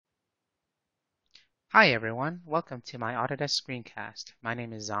Hi everyone, welcome to my Autodesk screencast. My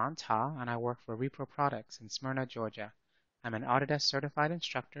name is Dzan Ta and I work for Repro Products in Smyrna, Georgia. I'm an Autodesk certified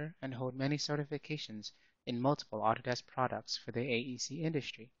instructor and hold many certifications in multiple Autodesk products for the AEC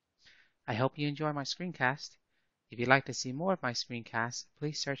industry. I hope you enjoy my screencast. If you'd like to see more of my screencasts,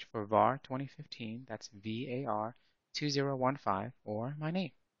 please search for VAR 2015, that's VAR 2015, or my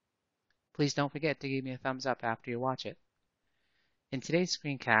name. Please don't forget to give me a thumbs up after you watch it. In today's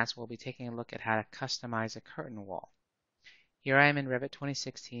screencast, we'll be taking a look at how to customize a curtain wall. Here I am in Revit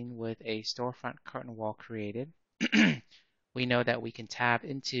 2016 with a storefront curtain wall created. We know that we can tab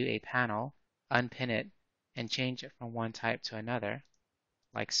into a panel, unpin it, and change it from one type to another,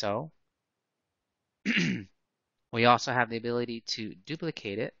 like so. We also have the ability to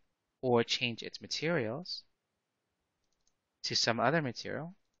duplicate it or change its materials to some other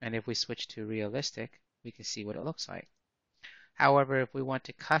material. And if we switch to realistic, we can see what it looks like. However, if we want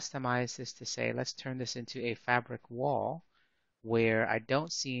to customize this to say, let's turn this into a fabric wall, where I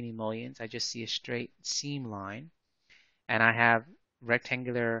don't see any mullions, I just see a straight seam line, and I have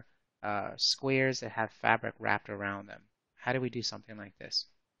rectangular squares that have fabric wrapped around them. How do we do something like this?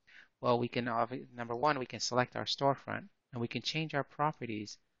 Well, we can, number one, we can select our storefront, and we can change our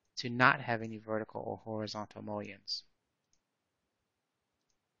properties to not have any vertical or horizontal mullions.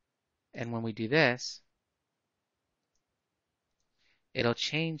 And when we do this, it'll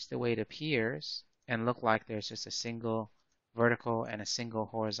change the way it appears and look like there's just a single vertical and a single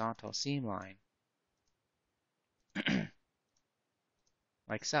horizontal seam line.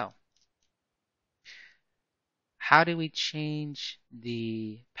 Like so. How do we change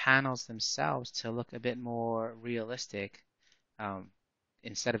the panels themselves to look a bit more realistic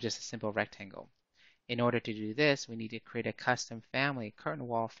instead of just a simple rectangle? In order to do this, we need to create a custom family, curtain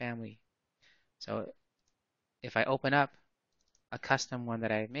wall family. So if I open up a custom one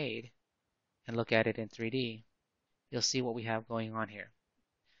that I made and look at it in 3D, you'll see what we have going on here.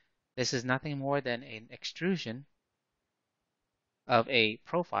 This is nothing more than an extrusion of a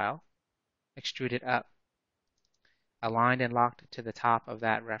profile extruded up, aligned and locked to the top of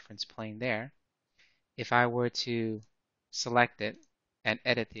that reference plane there. If I were to select it and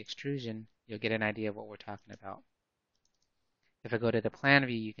edit the extrusion, you'll get an idea of what we're talking about. If I go to the plan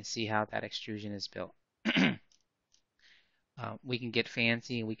view, you can see how that extrusion is built. We can get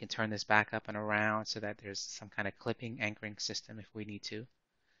fancy and we can turn this back up and around so that there's some kind of clipping, anchoring system if we need to.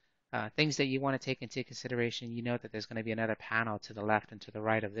 Things that you want to take into consideration, you know that there's going to be another panel to the left and to the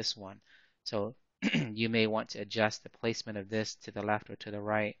right of this one. So you may want to adjust the placement of this to the left or to the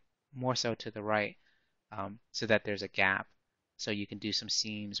right, more so to the right, so that there's a gap. So you can do some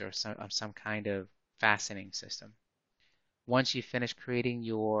seams or some kind of fastening system. Once you finish creating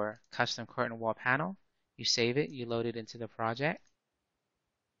your custom curtain wall panel, you save it, you load it into the project.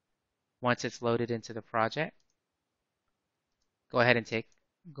 Once it's loaded into the project, go ahead and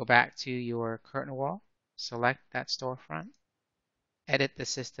go back to your curtain wall, select that storefront, edit the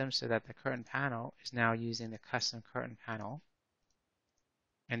system so that the curtain panel is now using the custom curtain panel,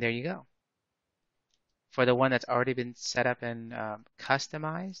 and there you go. For the one that's already been set up and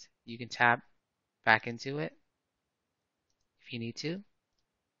customized, you can tab back into it if you need to,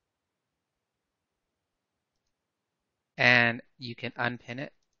 and you can unpin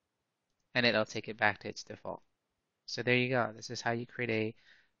it, and it'll take it back to its default. So there you go. This is how you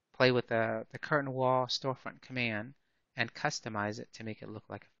play with the curtain wall storefront command and customize it to make it look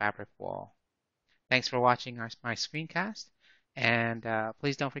like a fabric wall. Thanks for watching my screencast, and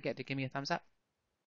please don't forget to give me a thumbs up.